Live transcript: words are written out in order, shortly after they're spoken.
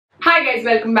Hi guys,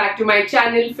 welcome back to my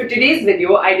channel. For today's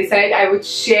video, I decided I would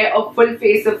share a full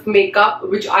face of makeup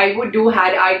which I would do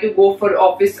had I to go for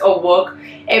office or work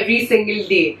every single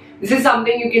day. This is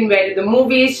something you can wear to the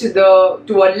movies, to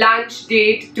a lunch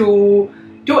date, to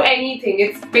anything.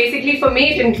 It's basically, for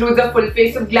me, it includes a full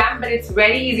face of glam, but it's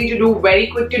very easy to do, very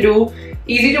quick to do,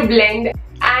 easy to blend,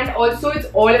 and also it's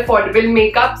all affordable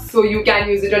makeup, so you can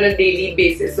use it on a daily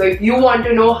basis. So if you want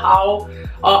to know how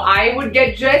I would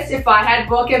get dressed if I had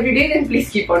work every day, then please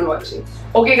keep on watching.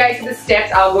 Okay guys, so the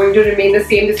steps are going to remain the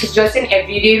same. This is just an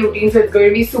everyday routine, so it's going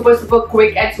to be super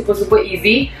quick and super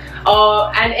easy.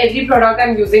 And every product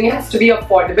I'm using has to be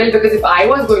affordable, because if I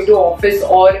was going to office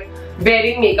or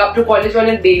wearing makeup to college on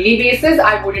a daily basis,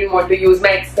 I wouldn't want to use my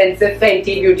expensive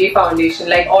Fenty Beauty foundation.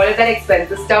 Like, all of that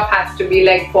expensive stuff has to be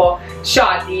like for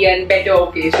shadi and better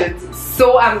occasions.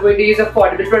 So I'm going to use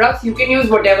affordable products. You can use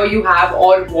whatever you have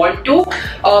or want to,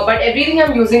 but everything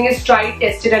I'm using is tried,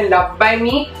 tested and loved by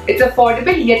me. It's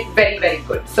affordable yet very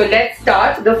good. So let's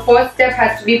start. The first step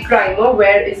has to be primer.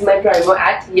 Where is my primer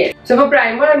at? Yes. So for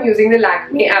primer, I'm using the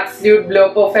Lakme Absolute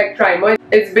Blur Perfect Primer.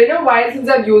 It's been a while since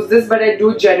I've used this, but I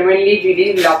do genuinely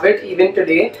really love it even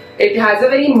today. It has a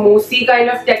very moussey kind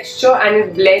of texture, and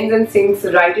it blends and sinks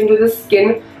right into the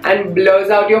skin and blurs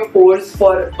out your pores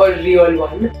for a real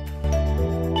one.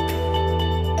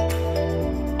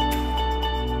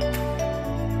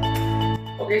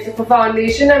 Okay, so for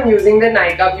foundation, I'm using the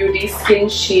Nykaa Beauty Skin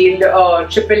Shield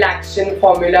Triple Action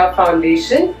Formula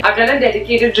Foundation. I've done a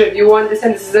dedicated review on this,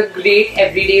 and this is a great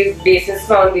everyday basis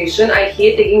foundation. I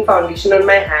hate taking foundation on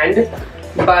my hand,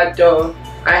 but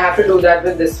I have to do that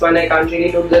with this one. I can't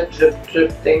really do the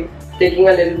drip thing. Taking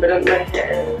a little bit on my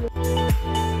hand.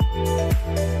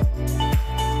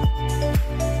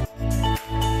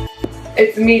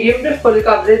 It's medium to full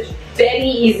coverage, very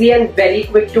easy and very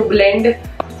quick to blend.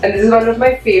 And this is one of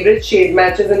my favorite shade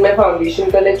matches in my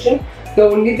foundation collection. The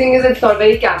only thing is it's not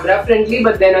very camera friendly,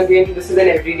 but then again, this is an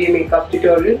everyday makeup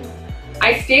tutorial.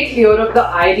 I stay clear of the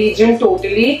eye region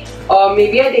totally.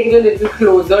 Maybe I take it a little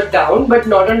closer down, but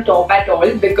not on top at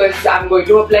all, because I'm going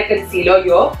to apply concealer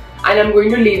here and I'm going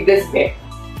to leave this bare.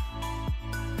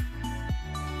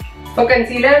 For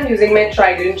concealer, I'm using my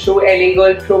tried and true LA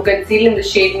Girl Pro Conceal in the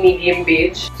shade Medium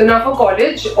Beige. So now for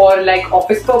college or like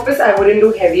office purpose, I wouldn't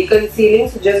do heavy concealing,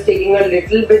 so just taking a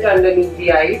little bit underneath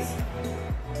the eyes,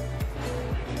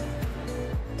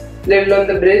 little on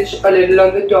the bridge, a little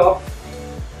on the top,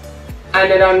 and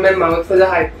around my mouth for the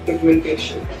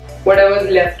hyperpigmentation. Whatever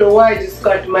was left over, I just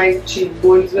cut my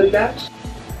cheekbones with that.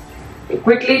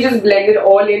 Quickly just blend it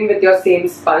all in with your same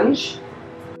sponge.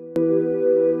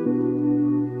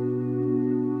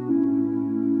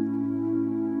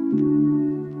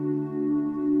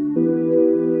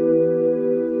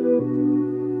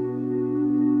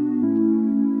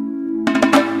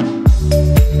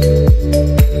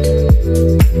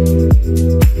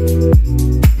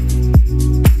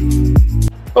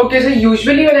 Okay, so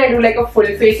usually when I do like a full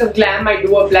face of glam, I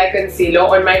do apply concealer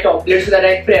on my top lid so that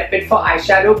I prep it for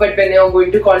eyeshadow. But when you're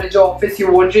going to college or office,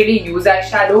 you won't really use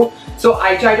eyeshadow. So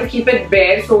I try to keep it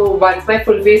bare, so once my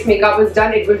full face makeup is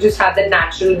done, it will just have the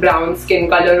natural brown skin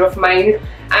color of mine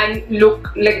and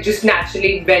look like just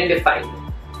naturally well defined.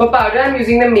 For powder, I'm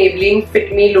using the Maybelline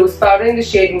Fit Me Loose Powder in the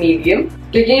shade Medium.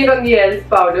 Taking it on the e.l.f.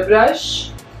 powder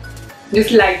brush,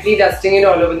 just lightly dusting it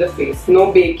all over the face.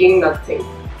 No baking, nothing.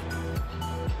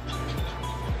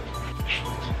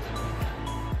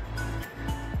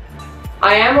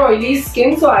 I am oily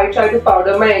skin, so I try to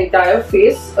powder my entire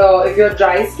face. If you're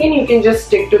dry skin, you can just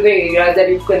stick to the areas that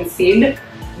you've concealed,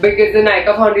 because the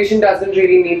Nykaa foundation doesn't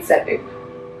really need setting.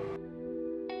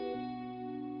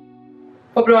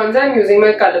 For bronzer, I'm using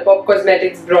my Colourpop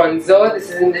Cosmetics bronzer. This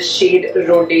is in the shade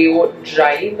Rodeo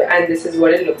Drive, and this is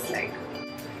what it looks like.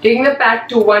 Taking the Pat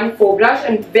 214 brush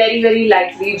and very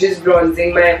lightly just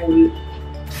bronzing my whole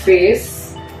face,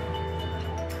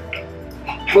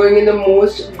 going in the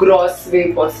most gross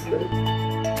way possible.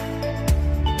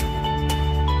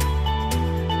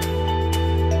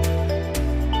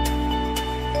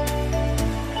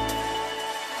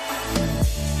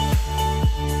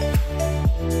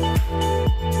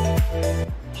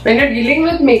 When you're dealing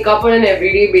with makeup on an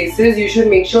everyday basis, you should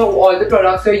make sure all the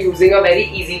products you're using are very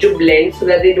easy to blend, so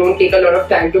that they don't take a lot of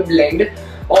time to blend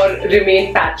or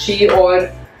remain patchy or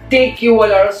take you a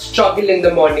lot of struggle in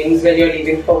the mornings when you're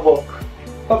leaving for work.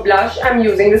 For blush, I'm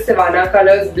using the Savannah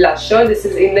Colors blusher. This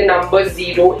is in the number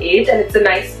 08 and it's a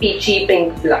nice peachy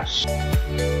pink blush.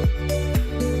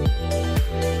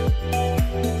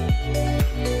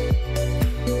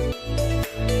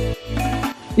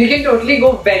 You can totally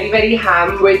go very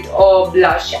ham with a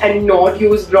blush and not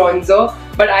use bronzer,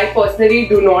 but I personally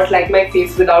do not like my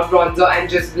face without bronzer and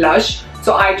just blush.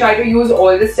 So I try to use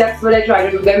all the steps, but I try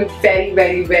to do them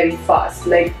very fast.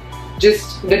 Like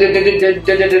just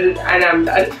and I'm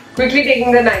done. Quickly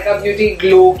taking the Nykaa Beauty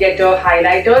Glow Getter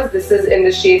highlighters. This is in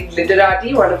the shade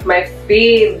Glitterati, one of my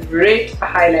favorite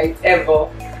highlights ever.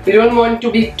 You don't want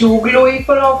to be too glowy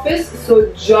for office,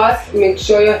 so just make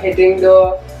sure you're hitting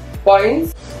the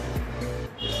points.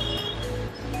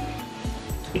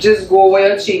 Just go over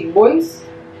your cheekbones,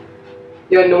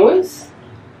 your nose,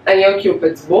 and your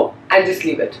cupid's bow, and just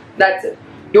leave it. That's it.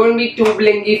 Don't be too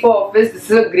blingy for office. This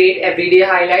is a great everyday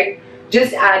highlight.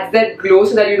 Just adds that glow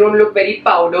so that you don't look very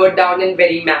powdered down and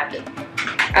very matte.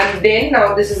 And then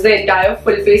now this is the entire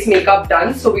full face makeup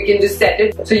done, so we can just set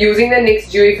it. So using the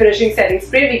NYX Dewy Finishing Setting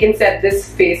Spray, we can set this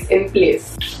face in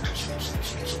place.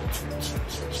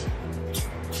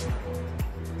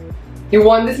 You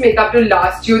want this makeup to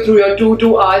last you through your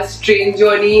 2 hours train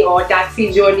journey or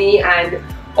taxi journey, and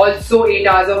also 8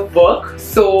 hours of work.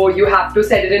 So you have to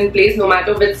set it in place no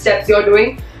matter which steps you're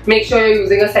doing. Make sure you're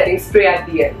using a setting spray at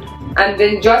the end. And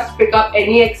then just pick up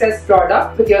any excess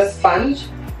product with your sponge,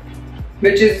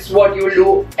 which is what you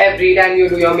do every time you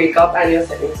do your makeup and your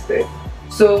setting spray.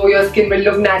 So your skin will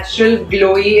look natural,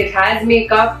 glowy. It has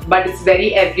makeup, but it's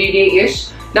very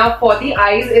everyday-ish. Now for the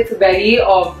eyes, it's very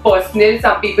personal.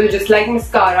 Some people just like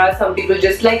mascara, some people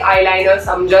just like eyeliner,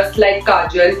 some just like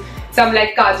kajal, some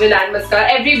like kajal and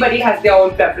mascara. Everybody has their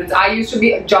own preference. I used to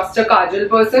be just a kajal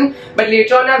person, but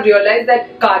later on I've realized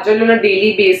that kajal on a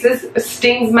daily basis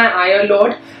stings my eye a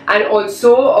lot, and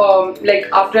also like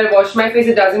after I wash my face,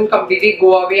 it doesn't completely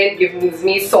go away and gives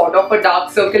me sort of a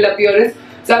dark circle appearance.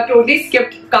 So I've totally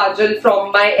skipped kajal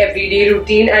from my everyday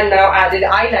routine and now added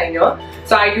eyeliner.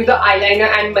 So I do the eyeliner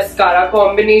and mascara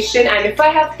combination, and if I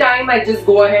have time, I just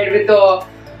go ahead with a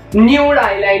nude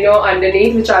eyeliner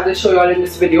underneath, which I will show you all in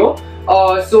this video.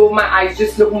 So my eyes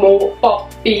just look more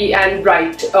poppy and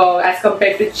bright as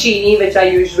compared to Chini, which I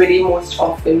usually most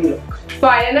often look. For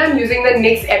eyeliner, I'm using the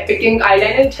NYX Epic Ink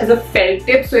eyeliner. It has a felt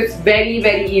tip, so it's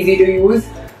very easy to use.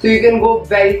 So you can go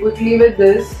very quickly with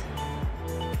this.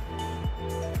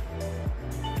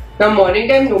 Now morning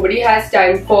time, nobody has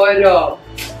time for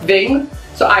wing,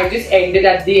 so I just end it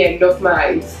at the end of my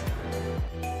eyes.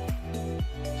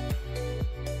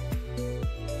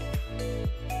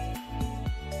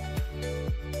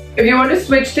 If you want to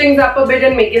switch things up a bit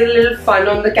and make it a little fun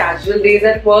on the casual days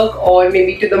at work, or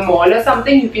maybe to the mall or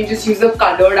something, you can just use a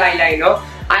colored eyeliner.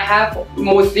 I have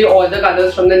mostly all the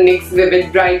colors from the NYX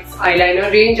Vivid Brights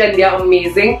eyeliner range, and they are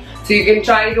amazing. So you can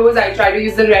try those. I try to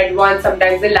use the red one,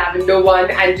 sometimes the lavender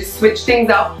one, and just switch things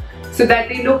up so that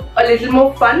they look a little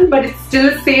more fun, but it's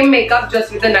still the same makeup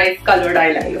just with a nice colored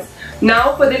eyeliner.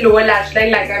 Now for the lower lash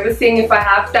line, like I was saying, if I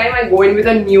have time, I go in with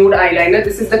a nude eyeliner.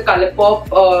 This is the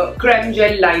Colourpop Creme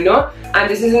Gel Liner, and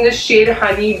this is in the shade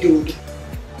Honey Dude.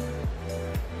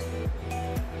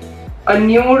 A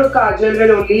nude kajal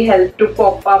will only help to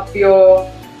pop up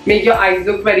make your eyes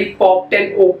look very popped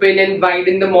and open and wide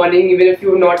in the morning, even if you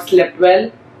have not slept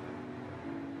well.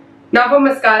 Now for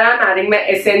mascara, I'm adding my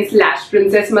Essence Lash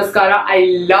Princess mascara. I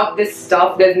love this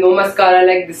stuff. There's no mascara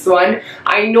like this one.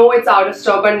 I know it's out of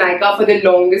stock on Nykaa for the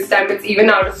longest time. It's even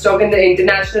out of stock in the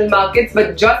international markets.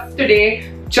 But just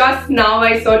today, just now,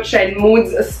 I saw Trend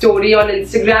Mood's story on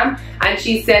Instagram, and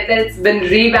she said that it's been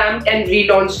revamped and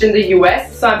relaunched in the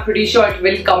US. So I'm pretty sure it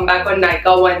will come back on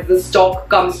Nykaa once the stock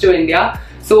comes to India.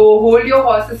 So hold your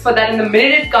horses for that, and the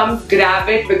minute it comes, grab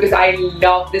it, because I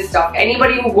love this stuff.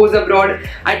 Anybody who goes abroad,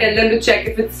 I tell them to check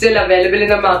if it's still available in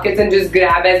the markets and just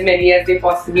grab as many as they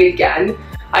possibly can.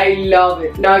 I love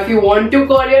it. Now if you want to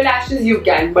curl your lashes, you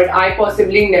can, but I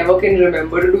possibly never can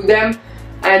remember to do them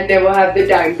and never have the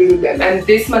time to do them. And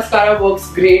this mascara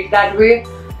works great that way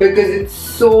because it's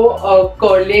so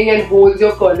curling and holds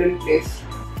your curl in place.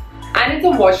 And it's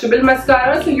a washable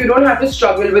mascara, so you don't have to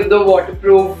struggle with the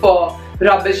waterproof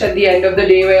rubbish at the end of the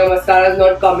day where your mascara is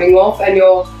not coming off and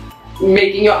you're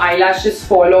making your eyelashes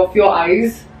fall off your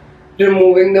eyes,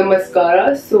 removing the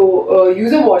mascara. So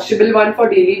use a washable one for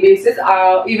daily basis,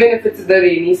 even if it's the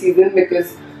rainy season,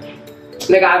 because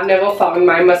like I've never found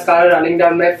my mascara running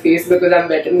down my face because I'm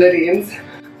wet in the rains.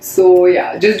 So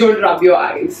yeah, just don't rub your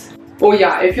eyes. Oh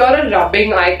yeah, if you're a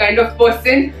rubbing eye kind of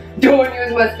person, don't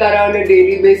use mascara on a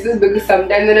daily basis, because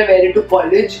sometimes when I wear it to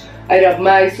college, I rub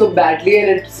my eyes so badly and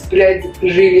it spreads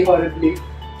really horribly.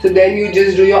 So then you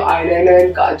just do your eyeliner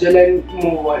and kajal and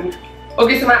move on.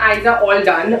 Okay, so my eyes are all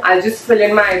done. I'll just fill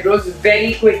in my eyebrows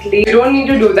very quickly. You don't need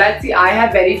to do that. See, I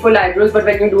have very full eyebrows, but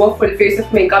when you do a full face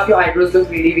of makeup, your eyebrows look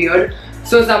really weird.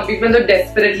 So some people do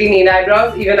desperately need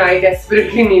eyebrows. Even I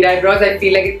desperately need eyebrows. I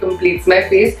feel like it completes my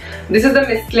face. This is the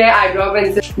Miss Claire eyebrow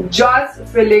pencil. Just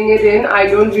filling it in. I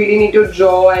don't really need to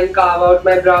draw and carve out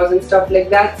my brows and stuff like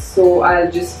that. So I'll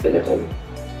just fill it in.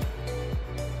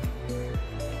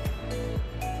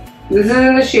 This is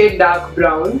in the shade dark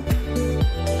brown.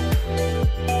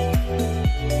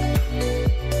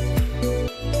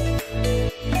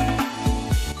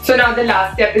 So now the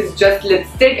last step is just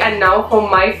lipstick, and now for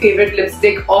my favorite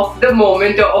lipstick of the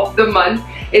moment or of the month.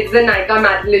 It's the Nykaa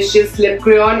Mattelicious Lip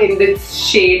Crayon in this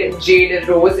shade Jade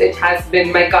Rose. It has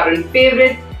been my current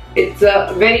favorite. It's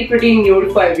a very pretty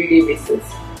nude for everyday basis.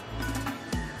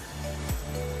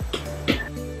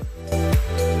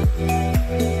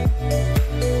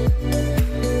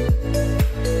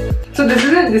 So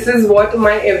this is what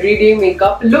my everyday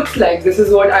makeup looks like. This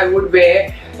is what I would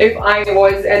wear if I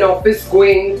was an office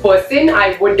going person.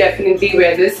 I would definitely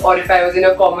wear this, or if I was in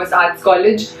a commerce arts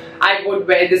college, I would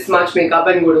wear this much makeup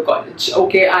and go to college.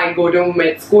 Okay, I go to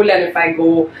med school, and if I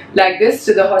go like this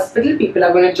to the hospital, people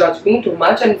are going to judge me too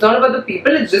much. And it's not about the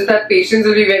people, it's just that patients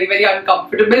will be very, very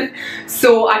uncomfortable.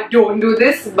 So I don't do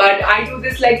this, but I do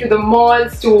this like to the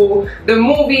malls, to the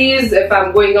movies, if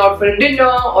I'm going out for a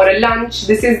dinner or a lunch.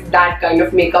 This is that kind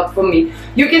of makeup for me.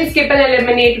 You can skip and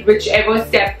eliminate whichever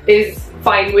step is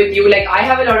fine with you. Like, I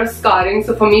have a lot of scarring,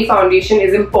 so for me foundation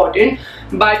is important.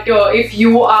 But if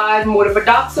you are more of a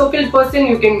dark circle person,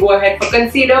 you can go ahead for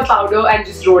concealer, powder, and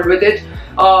just roll with it.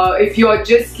 If you're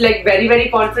just like very, very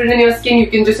confident in your skin, you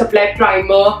can just apply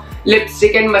primer,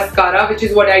 lipstick, and mascara, which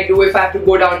is what I do if I have to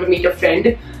go down to meet a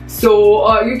friend.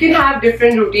 So you can have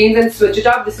different routines and switch it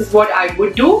up. This is what I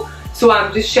would do. So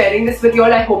I'm just sharing this with you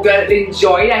all. I hope you all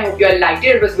enjoyed. I hope you all liked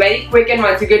it. It was very quick, and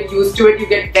once you get used to it, you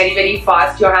get very, very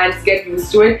fast. Your hands get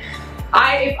used to it.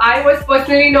 If I was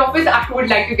personally in office, I would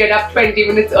like to get up 20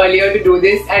 minutes earlier to do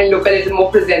this and look a little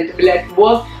more presentable at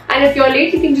work. And if you're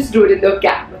late, you can just do it in the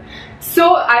cab.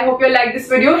 So I hope you all liked this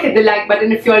video. Hit the like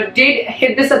button if you all did.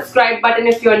 Hit the subscribe button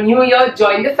if you're new here.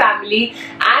 Join the family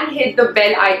and hit the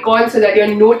bell icon so that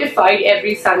you're notified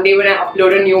every Sunday when I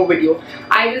upload a new video.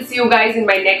 I will see you guys in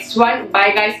my next one.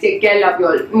 Bye guys. Take care. Love you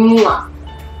all. Mwah.